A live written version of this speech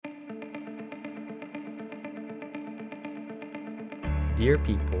Dear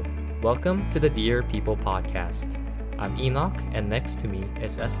people, welcome to the Dear People podcast. I'm Enoch, and next to me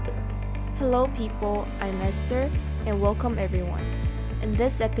is Esther. Hello, people. I'm Esther, and welcome everyone. In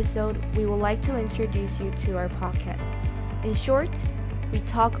this episode, we would like to introduce you to our podcast. In short, we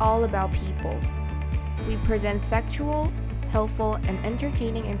talk all about people. We present factual, helpful, and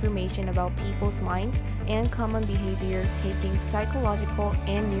entertaining information about people's minds and common behavior, taking psychological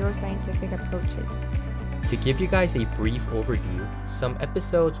and neuroscientific approaches. To give you guys a brief overview, some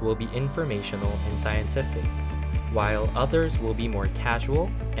episodes will be informational and scientific, while others will be more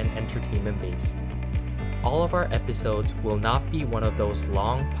casual and entertainment-based. All of our episodes will not be one of those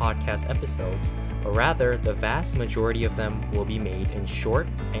long podcast episodes, but rather the vast majority of them will be made in short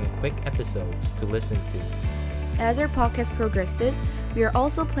and quick episodes to listen to. As our podcast progresses, we are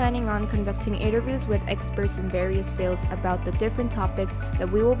also planning on conducting interviews with experts in various fields about the different topics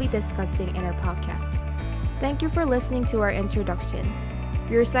that we will be discussing in our podcast. Thank you for listening to our introduction.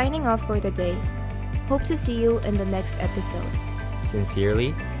 We are signing off for the day. Hope to see you in the next episode.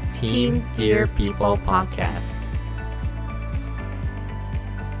 Sincerely, Team Dear People Podcast.